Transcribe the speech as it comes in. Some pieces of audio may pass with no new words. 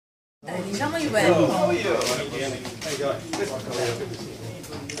Diciamogli quello.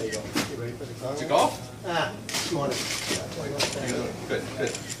 To golf? Good.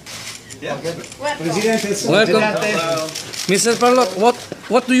 Yeah. Welcome, Mr. Pallotta.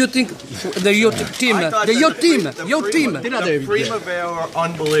 What do you think the youth team? The youth team. The Primavera are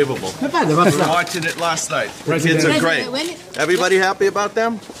unbelievable. We were watching it last night. The kids are great. Everybody happy about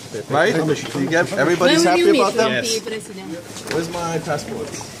them? Right? Everybody's happy about them? Yes. Where's my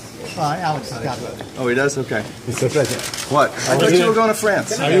passports? Alex got it. Oh, he does? Okay. Mr. President. What? I thought you were going to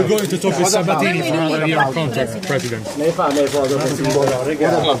France. Are you going to talk with Sabatini for another year contract, President? Ne fa le foto per simbolo.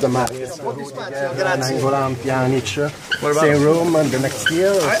 What about the match? Nangolan, Pjanic, same room and the next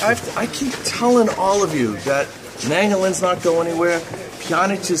year? I keep telling all of you that Nangolan's not going anywhere.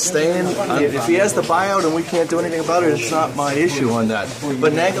 Pjanic is staying. If he has the buyout and we can't do anything about it, it's not my issue on that.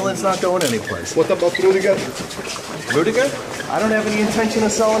 But Nangolan's not going anyplace. What about Rudiger? Rudiger? I don't have any intention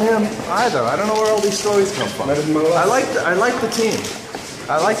of selling him either. I don't know where all these stories come from. I like the team.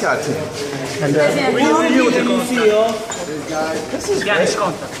 I like our team. And This is great.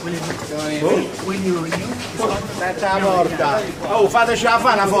 Will you renew? Aspetta la porta. Oh, fateci la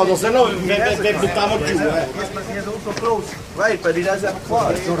fa una foto, se no vi buttiamo giù. Right, but he does have a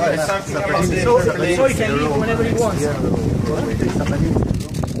clause. Right. So he can leave whenever he wants.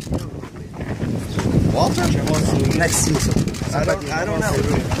 Walter? Next season. I don't know.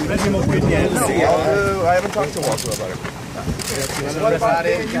 I haven't talked to Walter about it. What about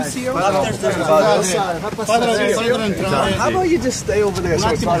how about you just stay over there so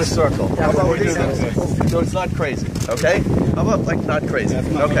it's not a circle? How about we do this? So it's not crazy, okay? How about like not crazy?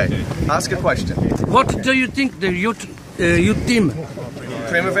 Okay. Ask a question. What do you think the youth team?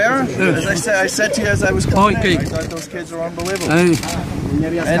 Primavera? As I said to you as I was coming in, I thought those kids are unbelievable. And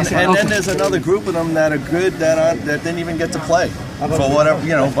then there's another group of them that are good that didn't even get to play for whatever,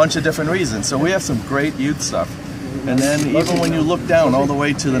 a bunch of different reasons. So we have some great youth stuff. And then even when you look down all the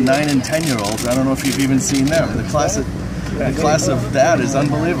way to the 9 and 10-year-olds, I don't know if you've even seen them. The class of that is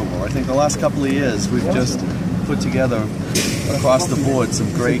unbelievable. I think the last couple of years we've just put together across the board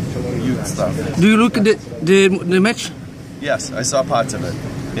some great youth stuff. Do you look at the match? Yes, I saw parts of it.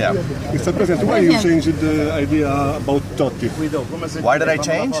 Yeah. Mr. President, why you changed the idea about Totti? Why did I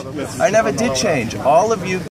change? I never did change. All of you